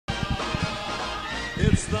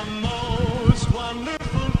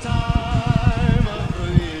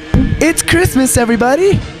It's Christmas,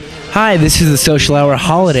 everybody! Hi, this is the Social Hour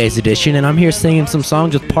Holidays edition, and I'm here singing some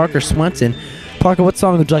songs with Parker Swenson. Parker, what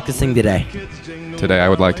song would you like to sing today? Today I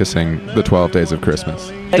would like to sing The 12 Days of Christmas.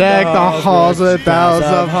 Deck the halls with boughs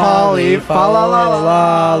of holly, fa la la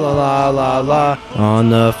la la la la la. On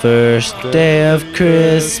the first day of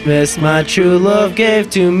Christmas, my true love gave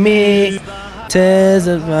to me. 'Tis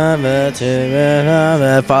a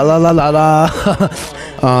fa la la la la.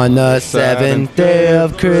 On the seventh day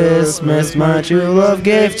of Christmas, my true love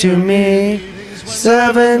gave to me.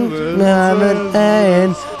 7, 9,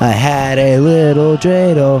 and I had a little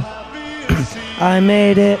dreidel. I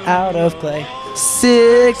made it out of clay.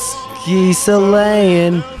 6 geese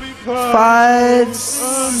a-laying, 5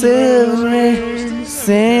 silver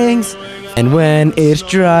sings. And when it's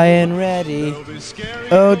dry and ready,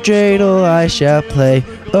 oh dreidel I shall play.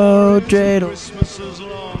 Oh dreidel,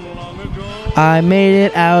 I made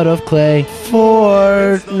it out of clay.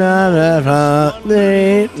 4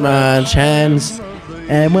 much hands.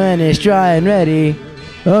 And when it's dry and ready,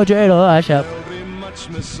 oh dreidel I shall play.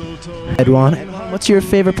 Edwan, what's your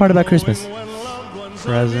favorite part about Christmas?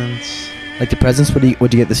 Presents. Like the presents?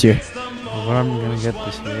 What'd you get this year? What I'm gonna get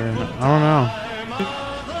this year? I don't know.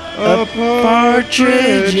 A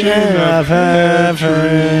partridge in a pear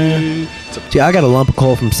tree. See, I got a lump of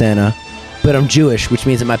coal from Santa, but I'm Jewish, which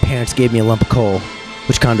means that my parents gave me a lump of coal,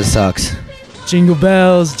 which kinda sucks. Jingle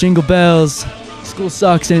bells, school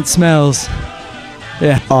sucks and it smells.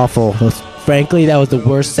 Yeah. Awful. Frankly, that was the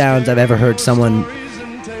worst sounds I've ever heard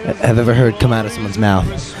come out of someone's mouth.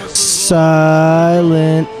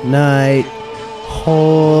 Silent night,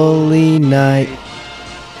 holy night,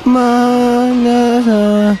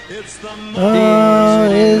 all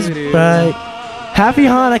is bright. Happy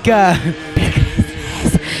Hanukkah!